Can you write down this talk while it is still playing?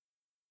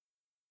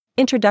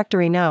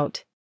Introductory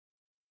note.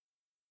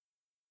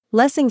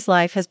 Lessing's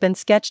life has been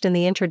sketched in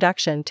the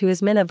introduction to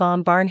his Minna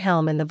von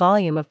Barnhelm in the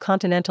volume of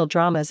Continental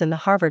Dramas in the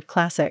Harvard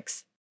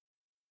Classics.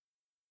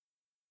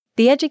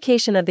 The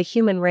education of the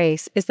human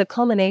race is the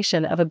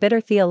culmination of a bitter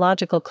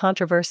theological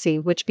controversy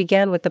which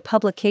began with the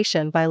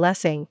publication by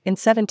Lessing, in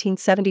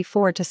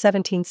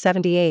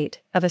 1774–1778,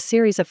 of a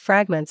series of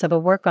fragments of a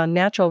work on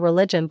natural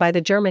religion by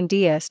the German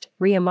deist,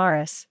 Ria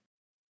Maris.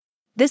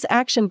 This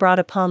action brought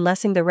upon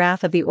Lessing the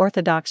wrath of the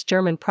Orthodox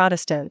German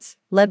Protestants,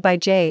 led by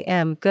J.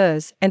 M.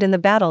 Goes, and in the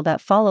battle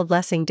that followed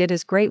Lessing did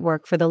his great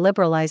work for the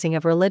liberalizing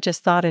of religious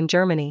thought in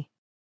Germany.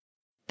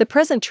 The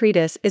present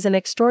treatise is an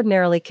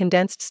extraordinarily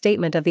condensed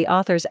statement of the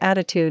author's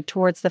attitude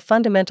towards the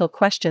fundamental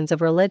questions of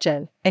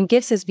religion, and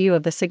gives his view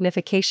of the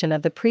signification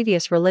of the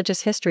previous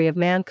religious history of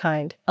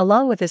mankind,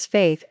 along with his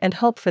faith and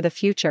hope for the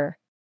future.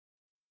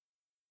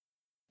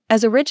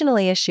 As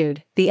originally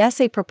issued, the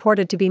essay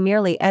purported to be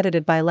merely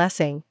edited by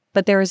Lessing,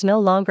 but there is no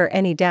longer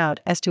any doubt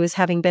as to his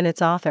having been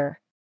its author.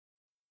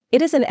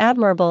 It is an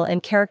admirable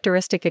and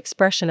characteristic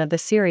expression of the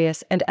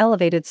serious and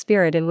elevated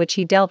spirit in which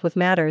he dealt with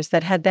matters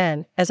that had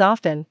then, as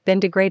often,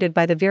 been degraded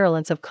by the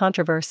virulence of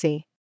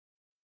controversy.